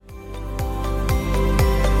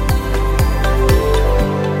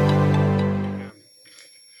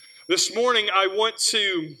This morning, I want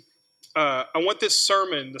this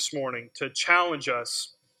sermon this morning to challenge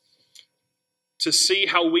us to see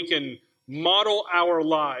how we can model our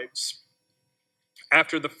lives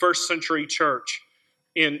after the first century church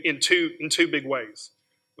in two big ways.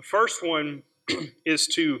 The first one is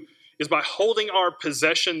by holding our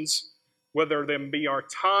possessions, whether them be our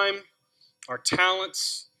time, our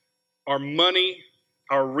talents, our money,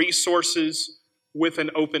 our resources, with an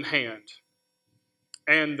open hand.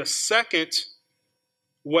 And the second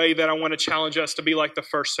way that I want to challenge us to be like the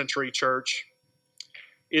first century church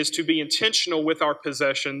is to be intentional with our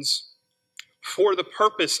possessions for the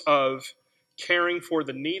purpose of caring for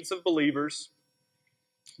the needs of believers,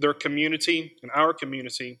 their community and our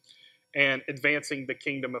community, and advancing the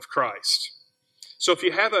kingdom of Christ. So if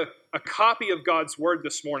you have a copy of God's Word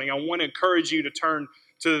this morning, I want to encourage you to turn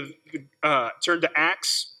to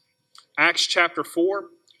Acts chapter 4,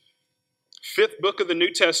 fifth book of the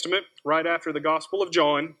New Testament, right after the Gospel of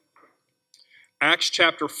John. Acts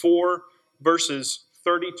chapter 4, verses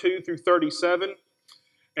 32 through 37.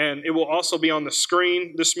 And it will also be on the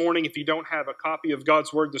screen this morning if you don't have a copy of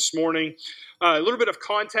God's Word this morning. A little bit of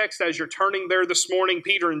context as you're turning there this morning.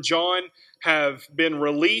 Peter and John have been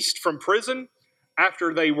released from prison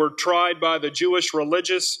after they were tried by the Jewish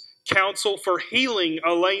religious council for healing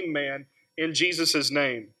a lame man in Jesus'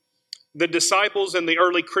 name. The disciples and the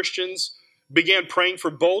early Christians began praying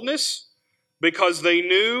for boldness because they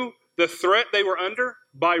knew the threat they were under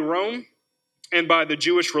by Rome and by the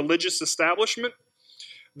Jewish religious establishment.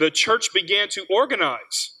 The church began to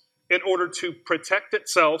organize in order to protect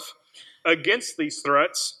itself against these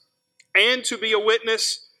threats and to be a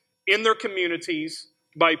witness in their communities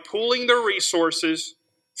by pooling their resources,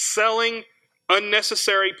 selling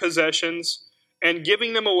unnecessary possessions, and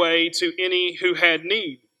giving them away to any who had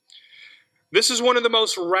need. This is one of the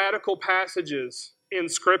most radical passages in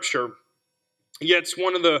Scripture, yet it's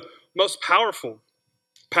one of the most powerful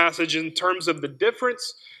passages in terms of the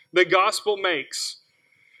difference the gospel makes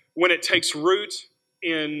when it takes root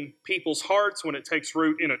in people's hearts, when it takes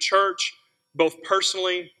root in a church, both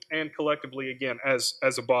personally and collectively, again, as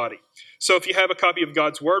a body. So if you have a copy of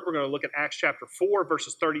God's Word, we're going to look at Acts chapter 4,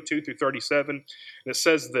 verses 32 through 37, and it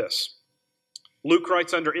says this. Luke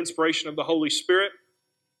writes under inspiration of the Holy Spirit,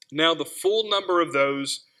 "Now the full number of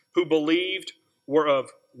those who believed were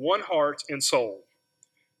of one heart and soul.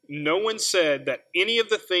 No one said that any of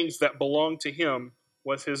the things that belonged to him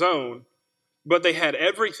was his own, but they had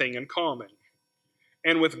everything in common.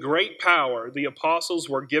 And with great power the apostles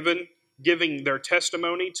were giving their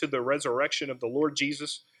testimony to the resurrection of the Lord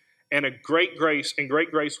Jesus, and great grace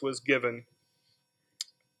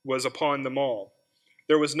was upon them all.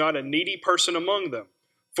 There was not a needy person among them,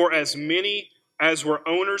 for as many as were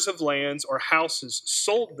owners of lands or houses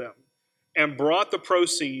sold them and brought the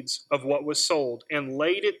proceeds of what was sold and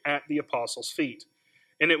laid it at the apostles' feet.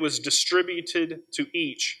 And it was distributed to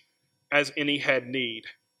each as any had need.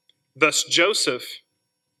 Thus Joseph,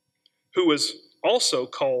 who was also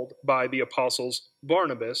called by the apostles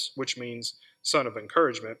Barnabas, which means son of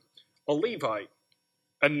encouragement, a Levite,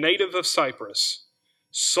 a native of Cyprus,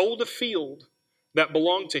 sold a field that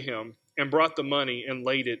belonged to him and brought the money and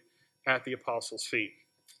laid it at the apostles' feet."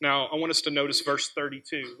 Now, I want us to notice verse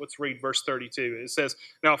 32. Let's read verse 32. It says,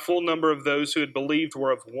 "Now a full number of those who had believed were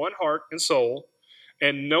of one heart and soul,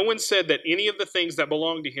 and no one said that any of the things that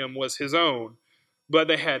belonged to him was his own, but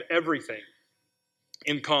they had everything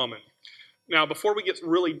in common." Now, before we get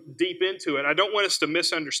really deep into it, I don't want us to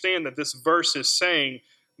misunderstand that this verse is saying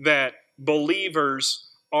that believers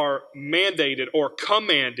are mandated or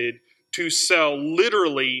commanded to sell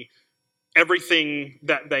literally everything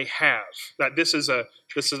that they have. That this is a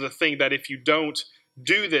thing that if you don't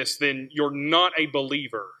do this, then you're not a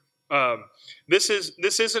believer. This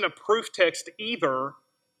isn't a proof text either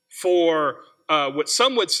for what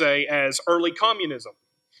some would say as early communism.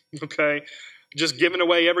 Okay, just giving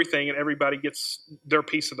away everything and everybody gets their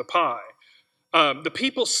piece of the pie. The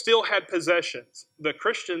people still had possessions. The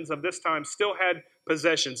Christians of this time still had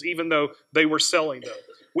possessions, even though they were selling them.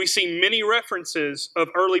 We see many references of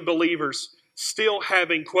early believers still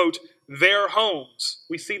having, quote, their homes.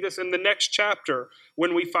 We see this in the next chapter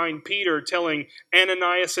when we find Peter telling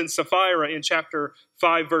Ananias and Sapphira in chapter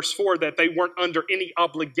 5, verse 4, that they weren't under any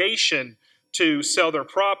obligation to sell their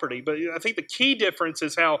property. But I think the key difference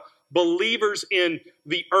is how believers in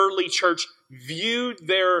the early church viewed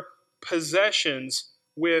their possessions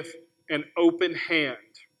with an open hand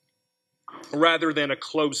rather than a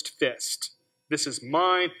closed fist. This is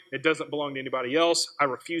mine. It doesn't belong to anybody else. I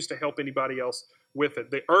refuse to help anybody else with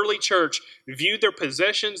it. The early church viewed their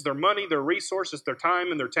possessions, their money, their resources, their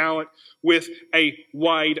time, and their talent with a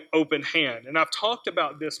wide open hand. And I've talked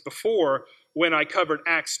about this before when I covered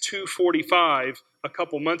Acts 2:45 a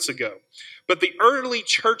couple months ago. But the early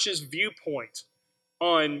church's viewpoint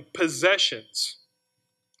on possessions,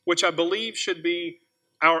 which I believe should be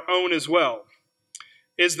our own as well,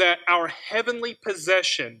 is that our heavenly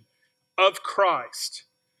possession of Christ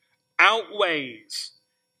outweighs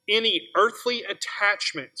any earthly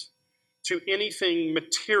attachment to anything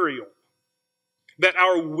material. That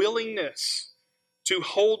our willingness to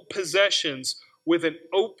hold possessions with an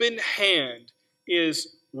open hand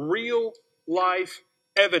is real life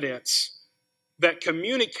evidence that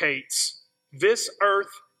communicates this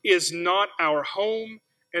earth is not our home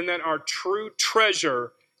and that our true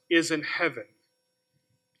treasure is in heaven.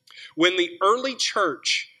 When the early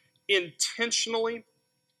church intentionally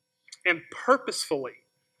and purposefully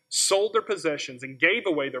sold their possessions and gave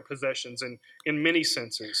away their possessions in many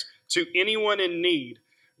senses to anyone in need,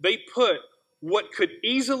 they put what could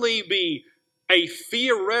easily be a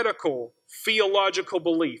theoretical, theological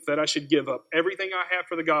belief that I should give up everything I have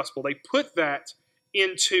for the gospel. They put that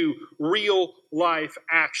into real life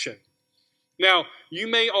action. Now, you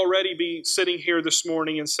may already be sitting here this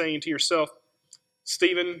morning and saying to yourself,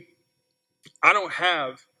 Stephen, I don't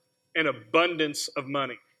have an abundance of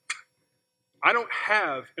money. I don't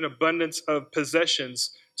have an abundance of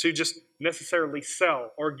possessions to just necessarily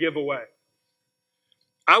sell or give away.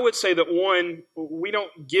 I would say that one, we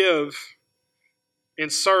don't give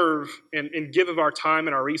and serve and give of our time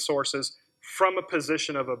and our resources from a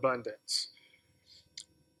position of abundance.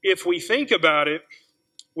 If we think about it,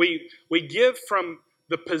 we give from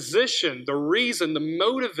the position, the reason, the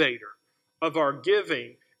motivator of our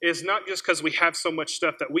giving is not just because we have so much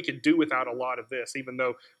stuff that we could do without a lot of this, even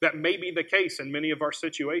though that may be the case in many of our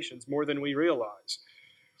situations more than we realize.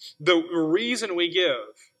 The reason we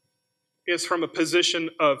give is from a position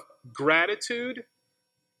of gratitude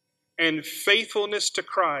and faithfulness to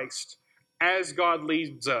Christ as God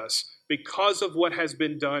leads us because of what has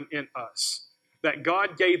been done in us. That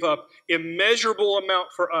God gave up immeasurable amount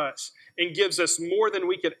for us and gives us more than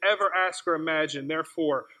we could ever ask or imagine.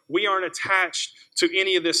 Therefore, we aren't attached to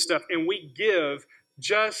any of this stuff, and we give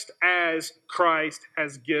just as Christ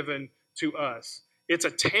has given to us. It's a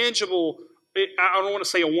tangible, I don't want to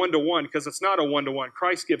say a one-to-one because it's not a one-to-one.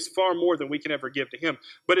 Christ gives far more than we can ever give to him.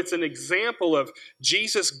 But it's an example of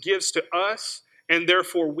Jesus gives to us, and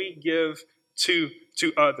therefore we give to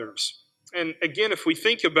others. And again, if we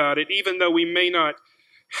think about it, even though we may not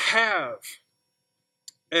have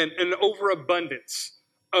an overabundance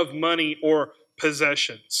of money or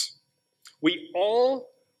possessions, we all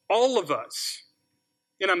of us,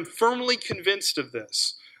 and I'm firmly convinced of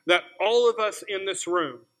this, that all of us in this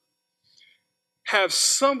room have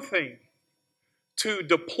something to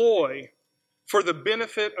deploy for the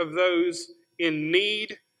benefit of those in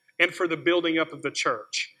need and for the building up of the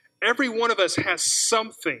church. Every one of us has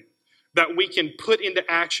something that we can put into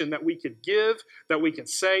action, that we could give, that we can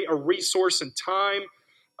say, a resource and time,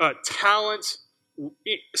 talent,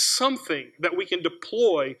 something that we can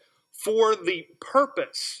deploy for the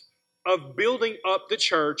purpose of building up the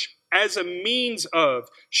church as a means of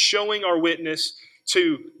showing our witness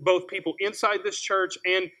to both people inside this church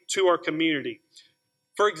and to our community.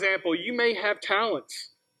 For example, you may have talents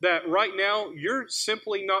that right now you're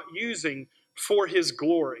simply not using for his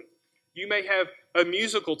glory. You may have a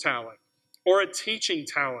musical talent or a teaching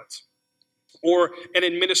talent or an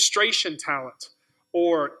administration talent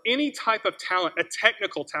or any type of talent, a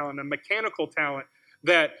technical talent, a mechanical talent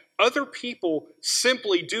that other people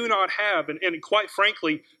simply do not have and quite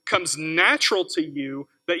frankly comes natural to you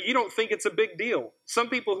that you don't think it's a big deal. Some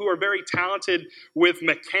people who are very talented with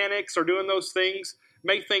mechanics or doing those things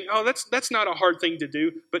may think, oh, that's not a hard thing to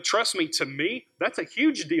do. But trust me, to me, that's a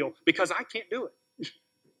huge deal because I can't do it.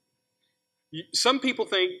 Some people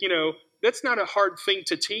think, that's not a hard thing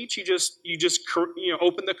to teach. You just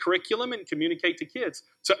open the curriculum and communicate to kids.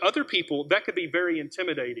 To other people, that could be very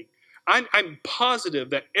intimidating. I'm positive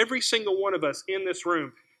that every single one of us in this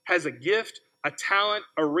room has a gift, a talent,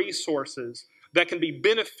 a resources that can be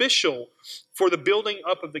beneficial for the building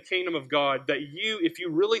up of the kingdom of God, that you, if you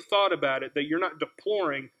really thought about it, that you're not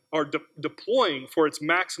deploying for its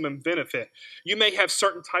maximum benefit. You may have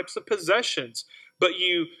certain types of possessions, but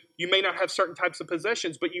you may not have certain types of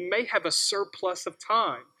possessions, but you may have a surplus of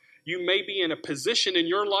time. You may be in a position in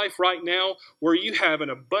your life right now where you have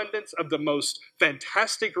an abundance of the most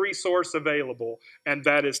fantastic resource available, and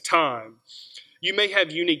that is time. You may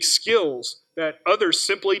have unique skills that others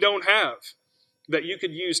simply don't have that you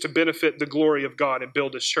could use to benefit the glory of God and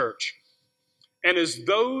build His church. And as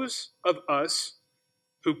those of us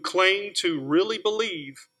who claim to really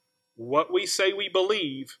believe what we say we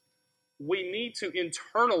believe, we need to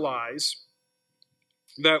internalize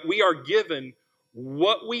that we are given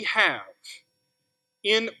what we have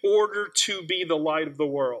in order to be the light of the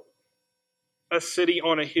world, a city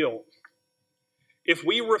on a hill. If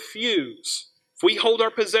we refuse, if we hold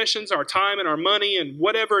our possessions, our time and our money and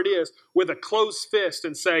whatever it is with a closed fist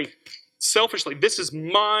and say, selfishly, this is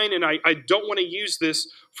mine and I don't want to use this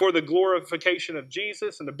for the glorification of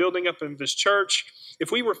Jesus and the building up of his church,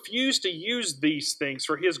 if we refuse to use these things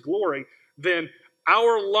for his glory, then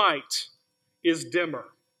our light is dimmer.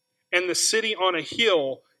 And the city on a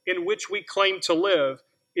hill in which we claim to live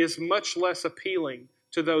is much less appealing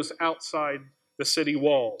to those outside the city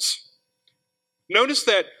walls. Notice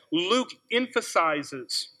that Luke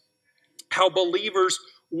emphasizes how believers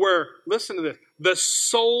were, listen to this, the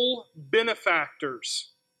sole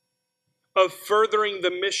benefactors of furthering the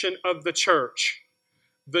mission of the church.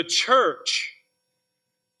 The church,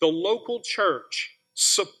 the local church,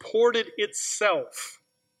 supported itself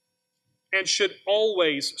and should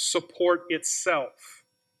always support itself.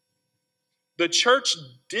 The church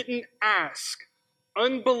didn't ask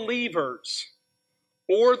unbelievers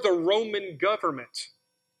or the Roman government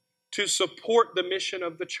to support the mission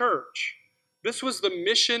of the church. This was the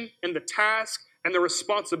mission and the task and the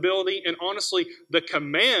responsibility and honestly the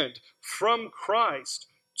command from Christ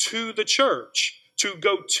to the church to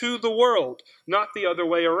go to the world, not the other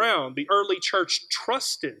way around. The early church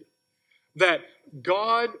trusted that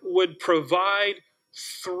God would provide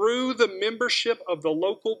through the membership of the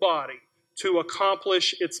local body to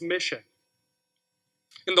accomplish its mission.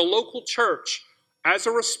 In the local church, as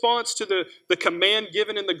a response to the command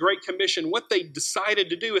given in the Great Commission, what they decided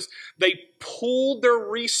to do is they pooled their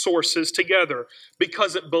resources together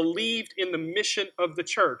because it believed in the mission of the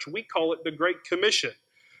church. We call it the Great Commission.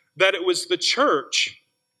 That it was the church,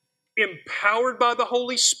 empowered by the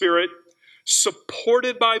Holy Spirit,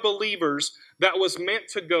 supported by believers, that was meant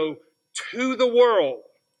to go to the world.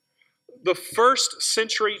 The first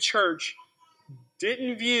century church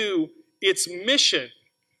didn't view its mission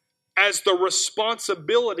as the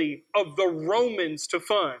responsibility of the Romans to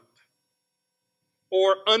fund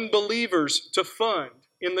or unbelievers to fund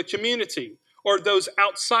in the community or those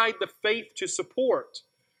outside the faith to support.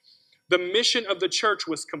 The mission of the church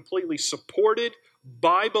was completely supported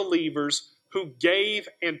by believers who gave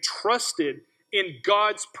and trusted in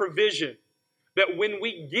God's provision. That when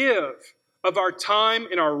we give of our time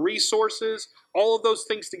and our resources, all of those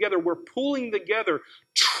things together, we're pooling together,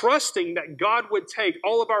 trusting that God would take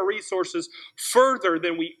all of our resources further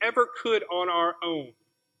than we ever could on our own.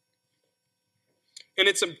 And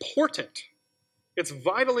it's important, it's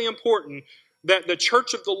vitally important that the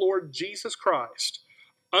Church of the Lord Jesus Christ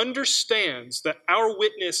understands that our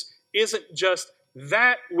witness isn't just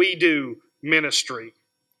that we do ministry.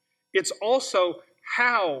 It's also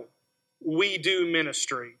how we do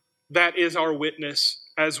ministry. That is our witness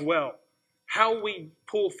as well. How we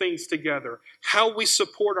pull things together, how we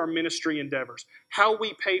support our ministry endeavors, how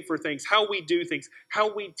we pay for things, how we do things,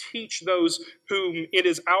 how we teach those whom it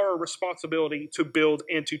is our responsibility to build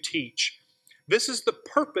and to teach. This is the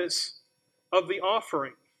purpose of the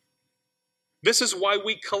offering. This is why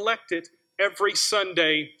we collect it every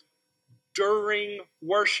Sunday during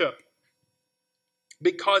worship,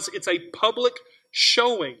 because it's a public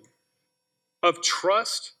showing of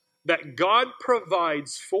trust that God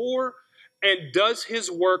provides for and does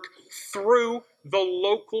his work through the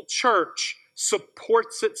local church,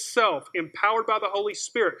 supports itself, empowered by the Holy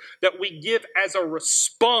Spirit, that we give as a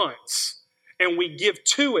response and we give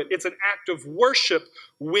to it. It's an act of worship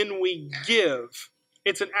when we give.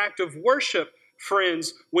 It's an act of worship,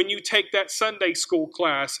 friends, when you take that Sunday school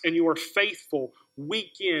class and you are faithful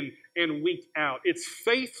week in and week out. It's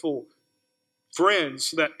faithful,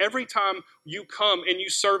 friends, that every time you come and you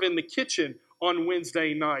serve in the kitchen on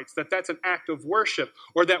Wednesday nights, that's an act of worship,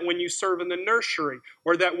 or that when you serve in the nursery,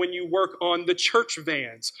 or that when you work on the church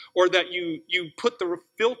vans, or that you put the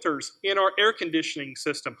filters in our air conditioning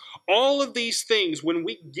system. All of these things, when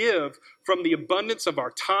we give from the abundance of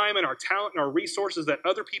our time and our talent and our resources that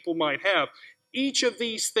other people might have, each of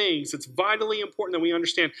these things, it's vitally important that we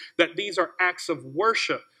understand that these are acts of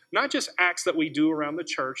worship, not just acts that we do around the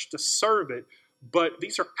church to serve it, but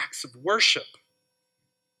these are acts of worship.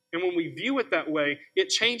 And when we view it that way, it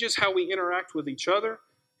changes how we interact with each other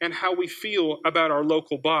and how we feel about our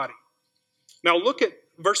local body. Now look at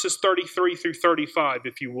verses 33 through 35,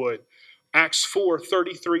 if you would. Acts 4,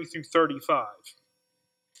 33 through 35.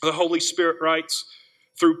 The Holy Spirit writes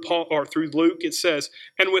through Paul or through Luke, it says,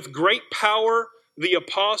 "And with great power the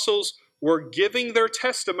apostles were giving their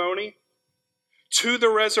testimony to the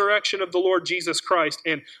resurrection of the Lord Jesus Christ,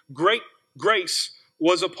 and great grace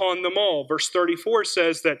was upon them all. Verse 34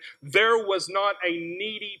 says that there was not a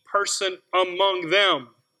needy person among them.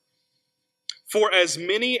 For as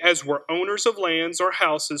many as were owners of lands or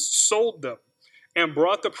houses sold them and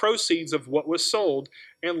brought the proceeds of what was sold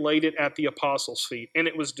and laid it at the apostles' feet. And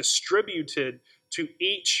it was distributed to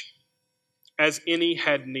each as any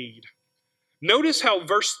had need. Notice how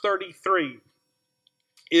verse 33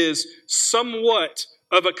 is somewhat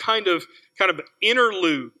of a kind of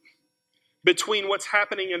interlude between what's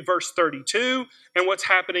happening in verse 32 and what's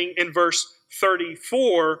happening in verse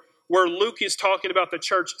 34, where Luke is talking about the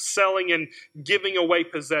church selling and giving away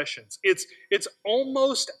possessions. It's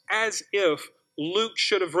almost as if Luke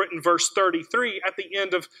should have written verse 33 at the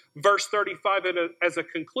end of verse 35 as a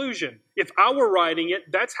conclusion. If I were writing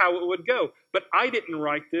it, that's how it would go. But I didn't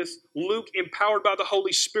write this. Luke, empowered by the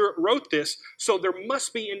Holy Spirit, wrote this. So there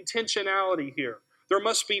must be intentionality here. There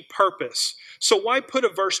must be purpose. So why put a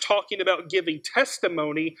verse talking about giving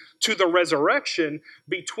testimony to the resurrection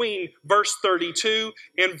between verse 32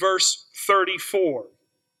 and verse 34?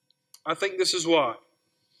 I think this is why.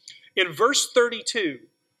 In verse 32,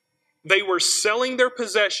 they were selling their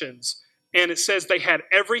possessions, and it says they had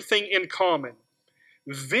everything in common.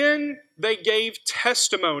 Then they gave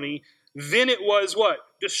testimony. Then it was what?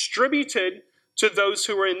 Distributed to those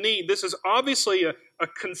who were in need. This is obviously a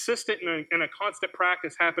consistent and a constant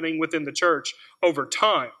practice happening within the church over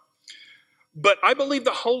time. But I believe the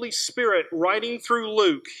Holy Spirit, writing through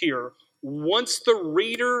Luke here, wants the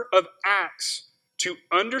reader of Acts to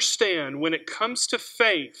understand when it comes to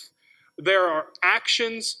faith, there are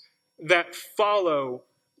actions that follow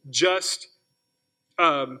just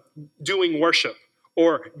doing worship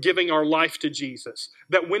or giving our life to Jesus.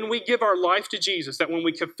 That when we give our life to Jesus, that when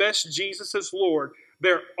we confess Jesus as Lord,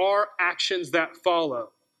 there are actions that follow.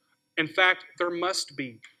 In fact, there must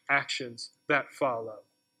be actions that follow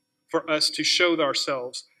for us to show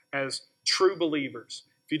ourselves as true believers.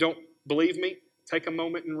 If you don't believe me, take a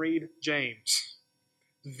moment and read James.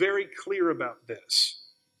 Very clear about this.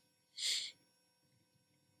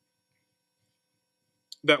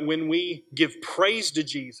 That when we give praise to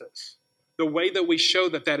Jesus, the way that we show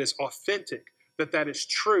that that is authentic, that that is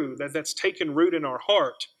true, that that's taken root in our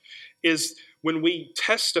heart, is when we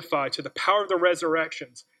testify to the power of the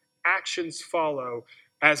resurrections, actions follow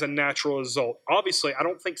as a natural result. Obviously, I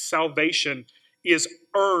don't think salvation is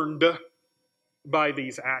earned by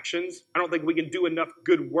these actions. I don't think we can do enough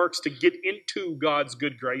good works to get into God's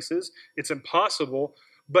good graces. It's impossible.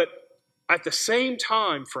 But at the same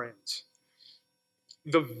time, friends,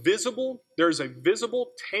 there's a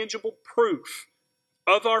visible, tangible proof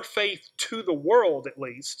of our faith to the world, at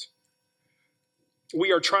least,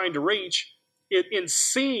 we are trying to reach it in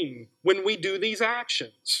seeing when we do these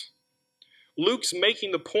actions. Luke's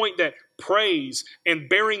making the point that praise and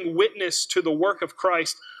bearing witness to the work of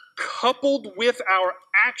Christ, coupled with our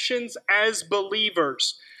actions as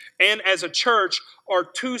believers and as a church, are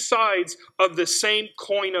two sides of the same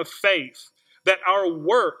coin of faith. That our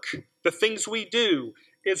work, the things we do,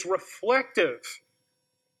 is reflective,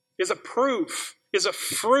 is a proof, is a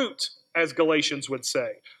fruit, as Galatians would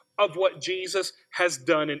say, of what Jesus has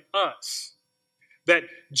done in us. That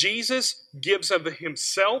Jesus gives of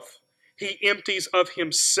himself, he empties of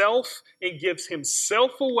himself and gives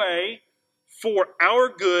himself away for our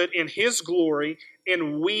good and his glory,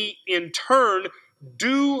 and we in turn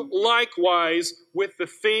do likewise with the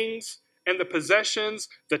things and the possessions,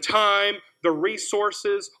 the time, the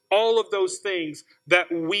resources, all of those things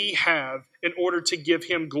that we have in order to give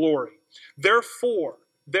him glory. Therefore,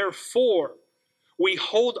 we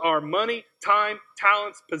hold our money, time,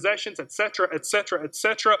 talents, possessions, etc.,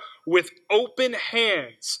 with open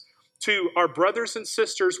hands to our brothers and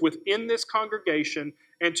sisters within this congregation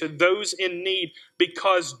and to those in need,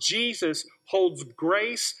 because Jesus holds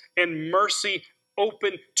grace and mercy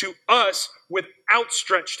open to us with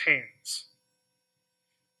outstretched hands.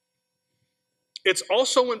 It's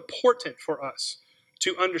also important for us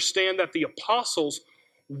to understand that the apostles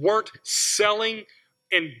weren't selling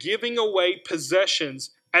and giving away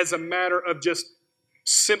possessions as a matter of just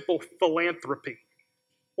simple philanthropy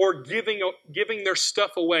or giving their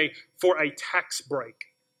stuff away for a tax break.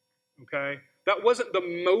 Okay? That wasn't the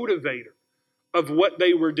motivator of what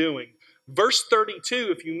they were doing. Verse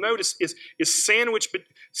 32, if you notice, is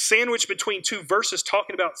sandwiched between two verses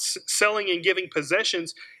talking about selling and giving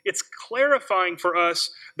possessions. It's clarifying for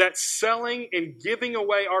us that selling and giving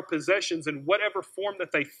away our possessions in whatever form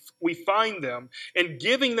that we find them, and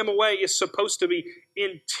giving them away is supposed to be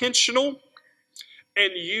intentional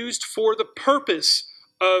and used for the purpose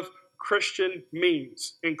of Christian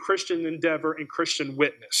means and Christian endeavor and Christian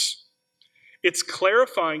witness. It's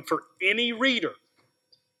clarifying for any reader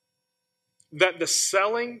that the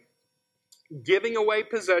selling, giving away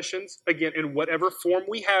possessions, again, in whatever form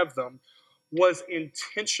we have them, was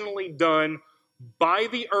intentionally done by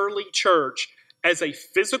the early church as a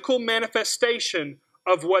physical manifestation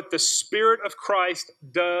of what the Spirit of Christ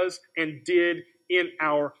does and did in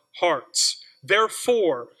our hearts.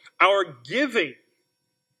 Therefore, our giving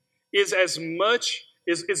is much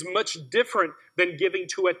different than giving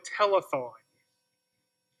to a telethon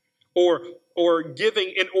or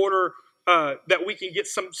giving in order that we can get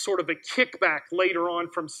some sort of a kickback later on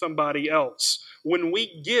from somebody else. When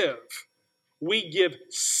we give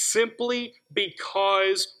simply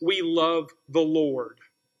because we love the Lord.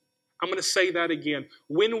 I'm going to say that again.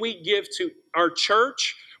 When we give to our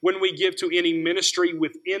church, when we give to any ministry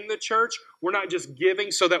within the church, we're not just giving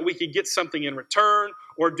so that we could get something in return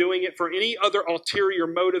or doing it for any other ulterior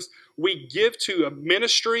motives. We give to a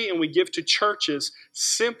ministry and we give to churches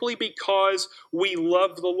simply because we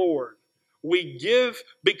love the Lord. We give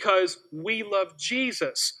because we love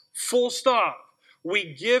Jesus. Full stop.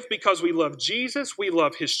 We give because we love Jesus, we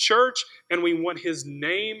love His church, and we want His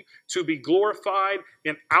name to be glorified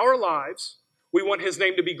in our lives. We want His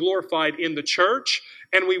name to be glorified in the church,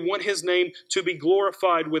 and we want His name to be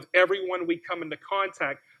glorified with everyone we come into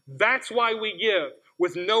contact. That's why we give,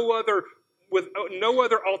 with no other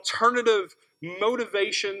alternative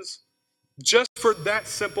motivations, just for that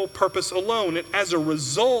simple purpose alone. And as a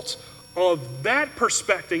result of that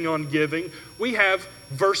perspective on giving, we have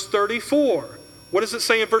verse 34. What does it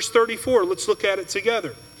say in verse 34? Let's look at it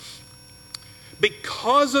together.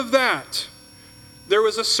 Because of that, there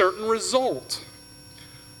was a certain result.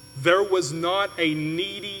 There was not a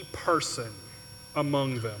needy person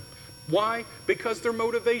among them. Why? Because their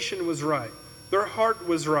motivation was right. Their heart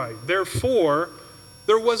was right. Therefore,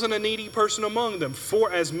 there wasn't a needy person among them.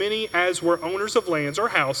 For as many as were owners of lands or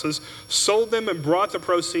houses sold them and brought the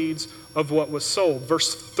proceeds of what was sold.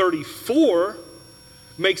 Verse 34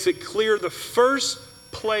 makes it clear the first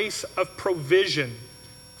place of provision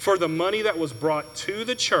for the money that was brought to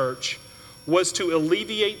the church was to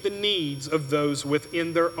alleviate the needs of those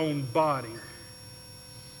within their own body.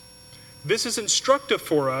 This is instructive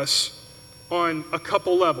for us on a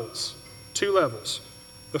couple levels, 2 levels.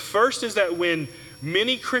 The first is that when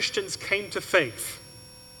many Christians came to faith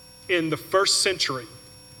in the first century,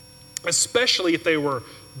 especially if they were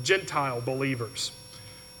Gentile believers,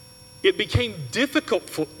 it became difficult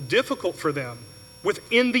for them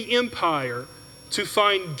within the empire to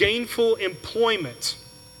find gainful employment.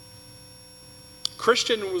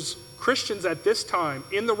 Christians at this time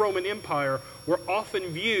in the Roman Empire were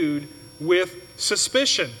often viewed with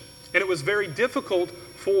suspicion. And it was very difficult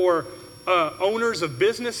for owners of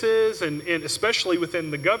businesses and especially within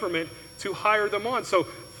the government to hire them on. So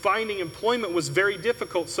finding employment was very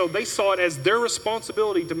difficult, so they saw it as their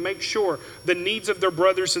responsibility to make sure the needs of their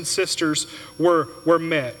brothers and sisters were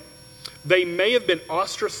met. They may have been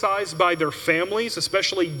ostracized by their families,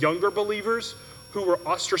 especially younger believers who were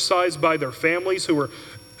ostracized by their families, who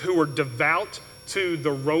were devout to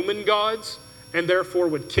the Roman gods, and therefore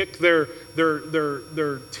would kick their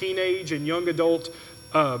teenage and young adult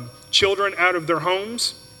children out of their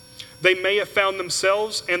homes. They may have found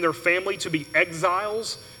themselves and their family to be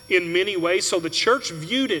exiles in many ways. So the church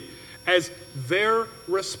viewed it as their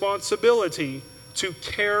responsibility to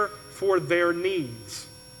care for their needs.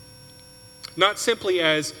 Not simply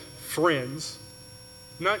as friends,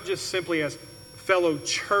 not just simply as fellow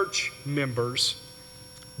church members,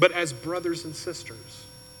 but as brothers and sisters.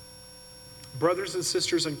 Brothers and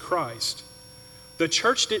sisters in Christ. The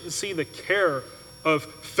church didn't see the care of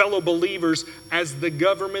fellow believers as the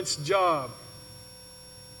government's job.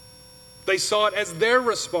 They saw it as their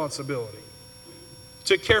responsibility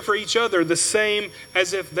to care for each other, the same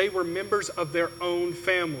as if they were members of their own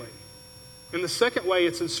family. And the second way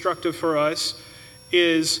it's instructive for us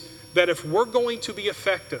is that if we're going to be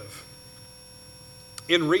effective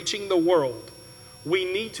in reaching the world, we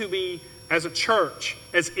need to be, as a church,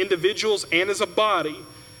 as individuals and as a body,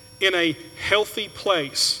 in a healthy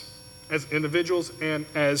place, as individuals and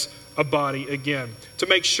as a body again, to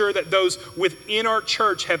make sure that those within our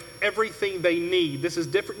church have everything they need. This is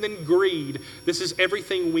different than greed. This is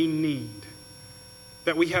everything we need.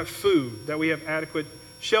 That we have food, that we have adequate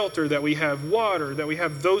shelter, that we have water, that we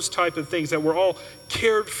have those type of things, that we're all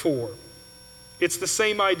cared for. It's the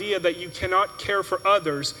same idea that you cannot care for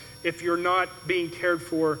others if you're not being cared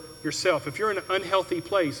for yourself. If you're in an unhealthy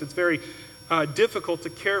place, it's very difficult to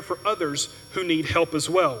care for others who need help as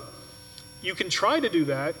well. You can try to do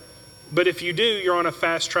that But if you do, you're on a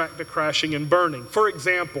fast track to crashing and burning. For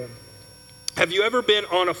example, have you ever been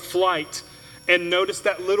on a flight and noticed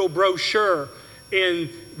that little brochure in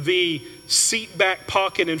the seat back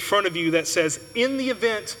pocket in front of you that says, in the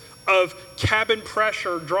event of cabin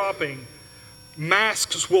pressure dropping,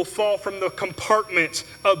 masks will fall from the compartment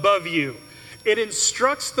above you? It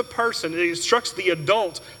instructs the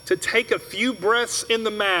adult to take a few breaths in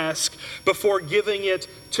the mask before giving it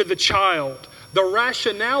to the child. The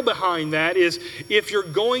rationale behind that is if you're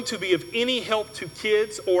going to be of any help to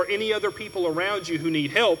kids or any other people around you who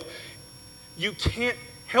need help, you can't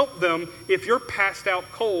help them if you're passed out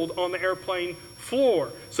cold on the airplane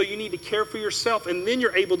floor. So you need to care for yourself, and then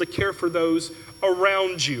you're able to care for those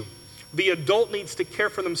around you. The adult needs to care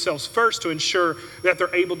for themselves first to ensure that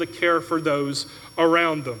they're able to care for those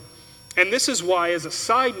around them. And this is why, as a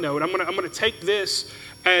side note, I'm going to take this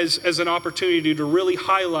as an opportunity to really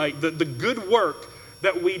highlight the good work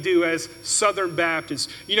that we do as Southern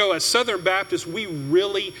Baptists. You know, as Southern Baptists, we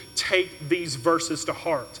really take these verses to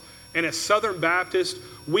heart. And as Southern Baptists,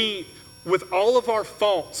 we, with all of our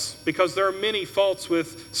faults, because there are many faults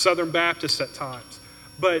with Southern Baptists at times,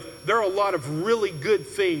 but there are a lot of really good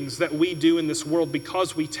things that we do in this world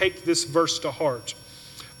because we take this verse to heart.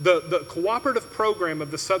 The cooperative program of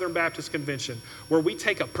the Southern Baptist Convention, where we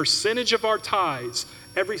take a percentage of our tithes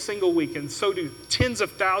every single week, and so do tens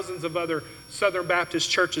of thousands of other Southern Baptist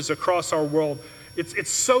churches across our world. It's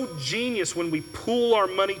so genius when we pool our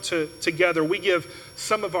money together. We give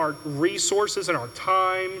some of our resources and our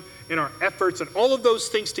time and our efforts and all of those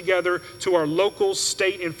things together to our local,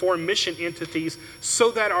 state, and foreign mission entities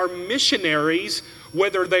so that our missionaries,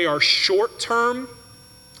 whether they are short-term,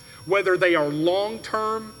 whether they are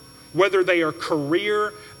long-term, whether they are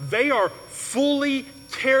career, they are fully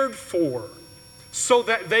cared for so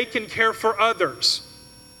that they can care for others.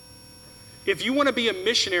 If you want to be a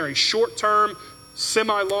missionary, short-term,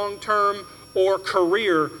 semi-long-term, or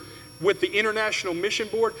career with the International Mission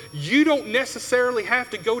Board, you don't necessarily have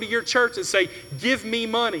to go to your church and say, give me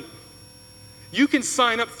money. You can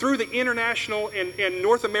sign up through the International and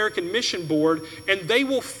North American Mission Board, and they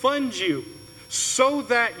will fund you so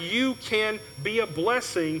that you can be a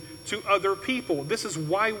blessing to other people. This is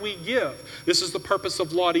why we give. This is the purpose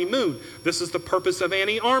of Lottie Moon. This is the purpose of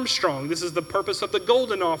Annie Armstrong. This is the purpose of the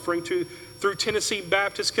Golden Offering through Tennessee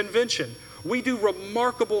Baptist Convention. We do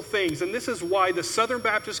remarkable things, and this is why the Southern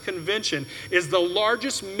Baptist Convention is the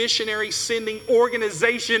largest missionary sending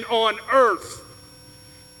organization on earth.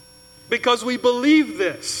 Because we believe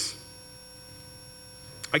this.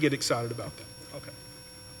 I get excited about that. Okay.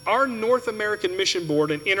 Our North American Mission Board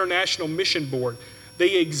and International Mission Board,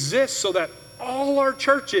 they exist so that all our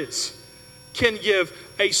churches can give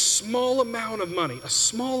a small amount of money,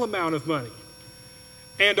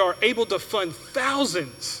 and are able to fund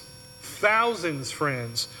thousands,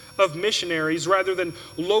 friends, of missionaries rather than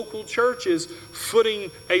local churches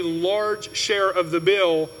footing a large share of the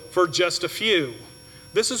bill for just a few.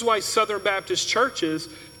 This is why Southern Baptist churches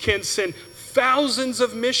can send thousands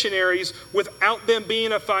of missionaries without them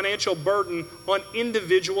being a financial burden on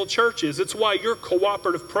individual churches. It's why your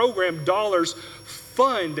cooperative program dollars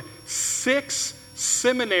fund 6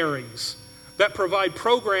 seminaries that provide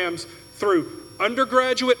programs through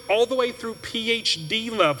undergraduate all the way through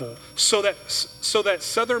PhD level so that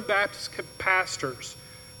Southern Baptist pastors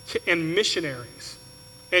and missionaries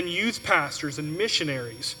and youth pastors and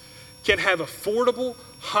missionaries can have affordable,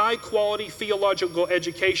 high-quality theological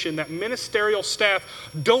education, that ministerial staff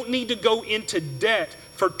don't need to go into debt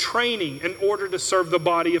for training in order to serve the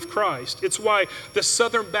body of Christ. It's why the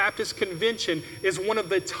Southern Baptist Convention is one of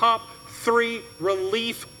the top 3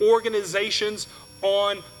 relief organizations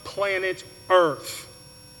on planet Earth.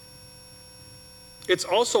 It's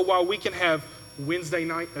also why we can have Wednesday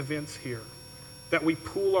night events here, that we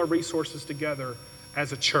pool our resources together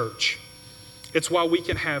as a church. It's why we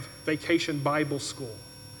can have Vacation Bible School.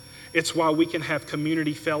 It's why we can have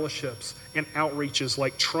community fellowships and outreaches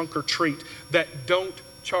like Trunk or Treat that don't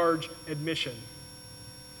charge admission,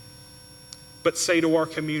 but say to our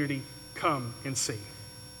community, come and see.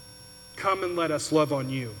 Come and let us love on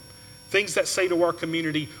you. Things that say to our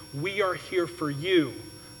community, we are here for you,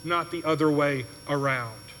 not the other way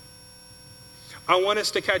around. I want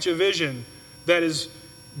us to catch a vision that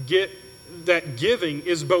giving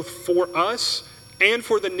is both for us and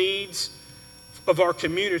for the needs of our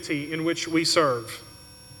community in which we serve.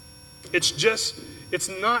 It's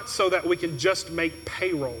not so that we can just make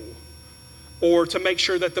payroll or to make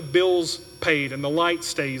sure that the bill's paid and the light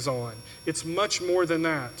stays on. It's much more than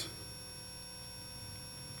that.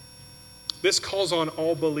 This calls on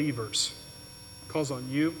all believers. It calls on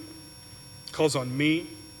you. It calls on me.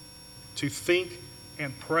 to think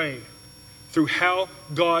and pray through how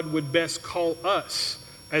God would best call us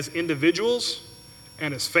as individuals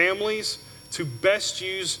and as families to best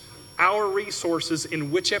use our resources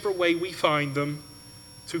in whichever way we find them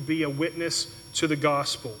to be a witness to the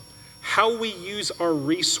gospel. How we use our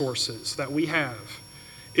resources that we have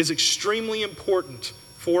is extremely important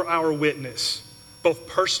for our witness, both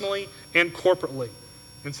personally and corporately.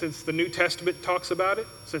 And since the New Testament talks about it,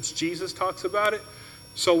 since Jesus talks about it,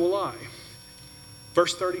 so will I.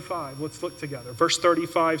 Verse 35, let's look together. Verse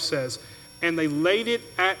 35 says, and they laid it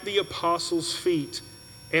at the apostles' feet,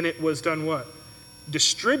 and it was done what?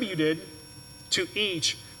 Distributed to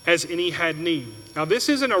each as any had need. Now this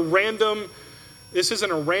isn't a random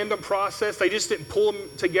process. They just didn't pull them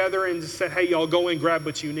together and just said, hey, y'all go and grab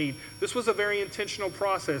what you need. This was a very intentional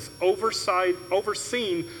process,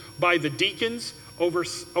 overseen by the deacons,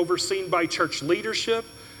 overseen by church leadership,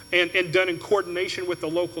 and done in coordination with the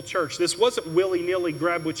local church. This wasn't willy-nilly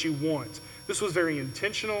grab what you want. This was very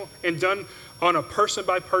intentional and done on a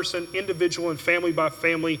person-by-person, individual and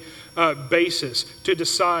family-by-family basis to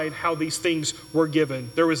decide how these things were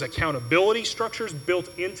given. There was accountability structures built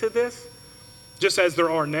into this, just as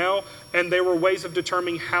there are now, and there were ways of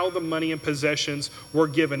determining how the money and possessions were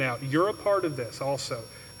given out. You're a part of this also.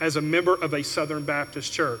 As a member of a Southern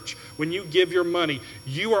Baptist church, when you give your money,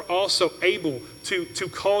 you are also able to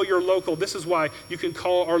call your local. This is why you can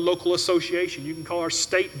call our local association. You can call our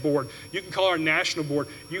state board. You can call our national board.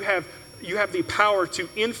 You have the power to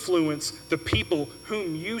influence the people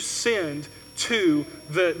whom you send to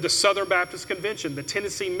the Southern Baptist Convention, the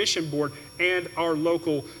Tennessee Mission Board, and our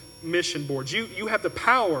local mission boards. You have the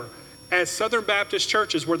power as Southern Baptist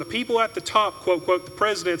churches, where the people at the top, quote, quote, the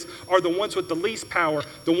presidents, are the ones with the least power.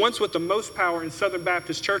 The ones with the most power in Southern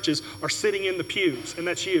Baptist churches are sitting in the pews, and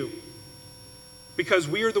that's you. Because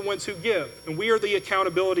we are the ones who give, and we are the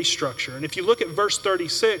accountability structure. And if you look at verse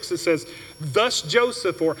 36, it says, thus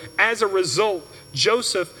Joseph, or as a result,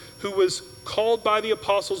 Joseph, who was called by the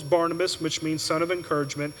apostles Barnabas, which means son of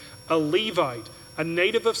encouragement, a Levite, a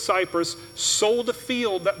native of Cyprus, sold a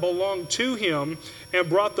field that belonged to him and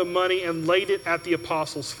brought the money and laid it at the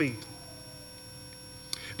apostles' feet.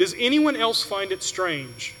 Does anyone else find it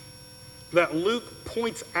strange that Luke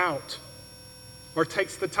points out or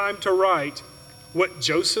takes the time to write what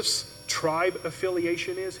Joseph's tribe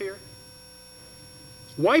affiliation is here?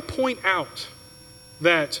 Why point out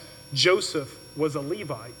that Joseph was a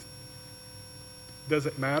Levite? Does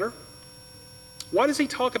it matter? Why does he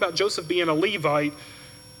talk about Joseph being a Levite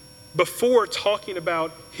before talking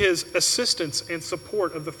about his assistance and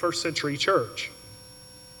support of the first century church?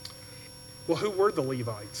 Well, who were the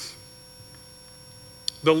Levites?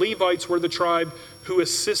 The Levites were the tribe who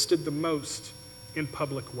assisted the most in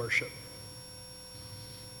public worship.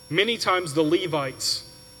 Many times the Levites,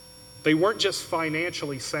 they weren't just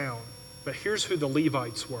financially sound, but here's who the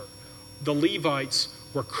Levites were. The Levites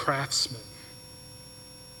were craftsmen.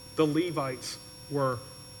 The Levites were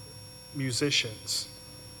musicians.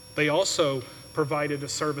 They also provided a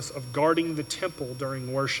service of guarding the temple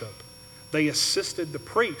during worship. They assisted the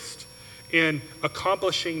priest in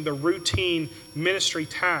accomplishing the routine ministry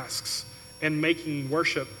tasks and making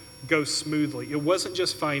worship go smoothly. It wasn't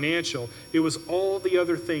just financial. It was all the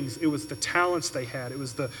other things. It was the talents they had. It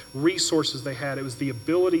was the resources they had. It was the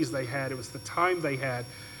abilities they had. It was the time they had.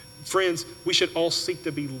 Friends, we should all seek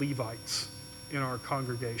to be Levites in our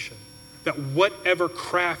congregation. That whatever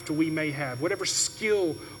craft we may have, whatever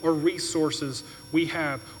skill or resources we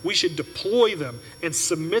have, we should deploy them and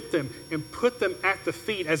submit them and put them at the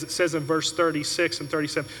feet, as it says in verse 36 and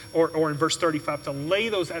 37, or in verse 35, to lay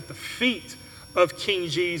those at the feet of King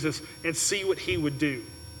Jesus and see what he would do.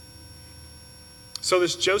 So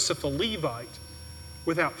this Joseph, a Levite,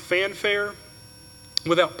 without fanfare,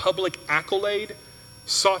 without public accolade,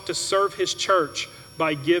 sought to serve his church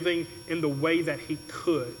by giving in the way that he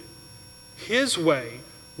could. His way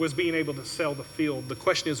was being able to sell the field. The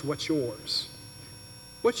question is, what's yours?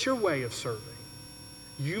 What's your way of serving?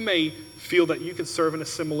 You may feel that you can serve in a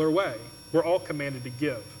similar way. We're all commanded to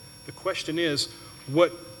give. The question is,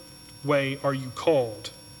 what way are you called?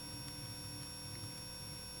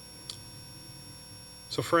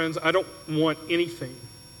 So friends, I don't want anything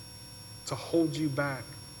to hold you back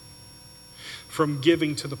from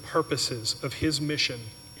giving to the purposes of his mission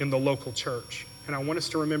in the local church. And I want us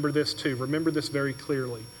to remember this too. Remember this very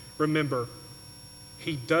clearly. Remember,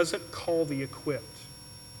 he doesn't call the equipped.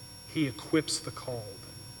 He equips the called.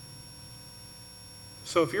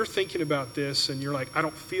 So if you're thinking about this and you're like, I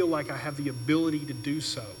don't feel like I have the ability to do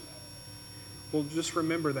so, well, just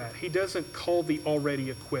remember that. He doesn't call the already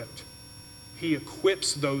equipped. He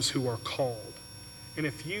equips those who are called. And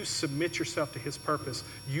if you submit yourself to his purpose,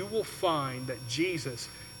 you will find that Jesus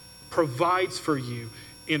provides for you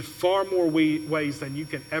in far more ways than you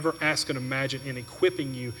can ever ask and imagine, in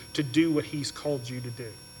equipping you to do what he's called you to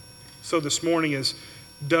do. So this morning, as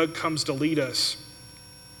Doug comes to lead us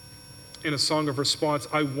in a song of response,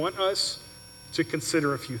 I want us to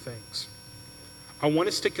consider a few things. I want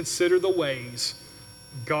us to consider the ways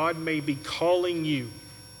God may be calling you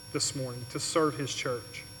this morning to serve his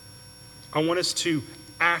church. I want us to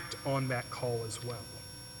act on that call as well.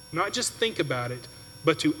 Not just think about it,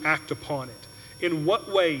 but to act upon it. In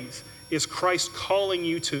what ways is Christ calling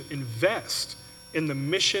you to invest in the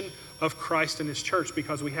mission of Christ and his church?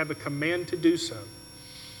 Because we have a command to do so.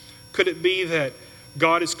 Could it be that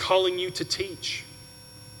God is calling you to teach?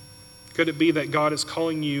 Could it be that God is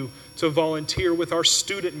calling you to volunteer with our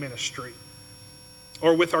student ministry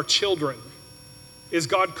or with our children? Is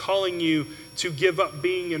God calling you to give up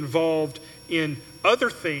being involved in other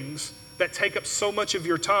things that take up so much of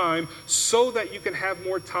your time so that you can have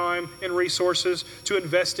more time and resources to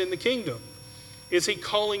invest in the kingdom? Is he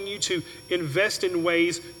calling you to invest in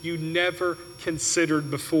ways you never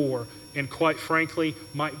considered before and, quite frankly,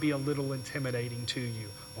 might be a little intimidating to you?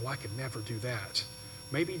 Oh, I could never do that.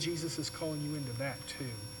 Maybe Jesus is calling you into that too.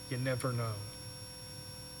 You never know.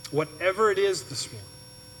 Whatever it is this morning,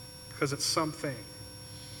 because it's something,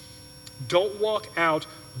 don't walk out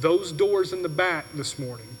those doors in the back this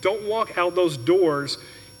morning. Don't walk out those doors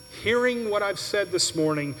hearing what I've said this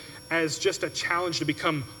morning as just a challenge to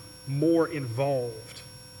become more involved.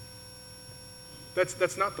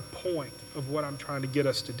 That's not the point of what I'm trying to get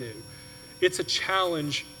us to do. It's a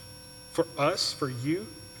challenge for us, for you,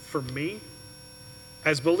 for me,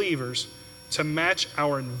 as believers, to match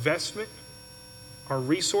our investment, our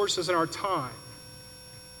resources, and our time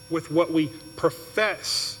with what we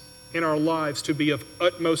profess in our lives to be of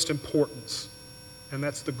utmost importance. And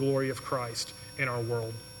that's the glory of Christ in our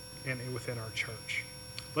world and within our church.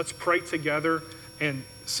 Let's pray together and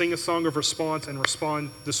sing a song of response and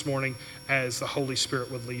respond this morning as the Holy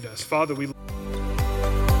Spirit would lead us. Father, we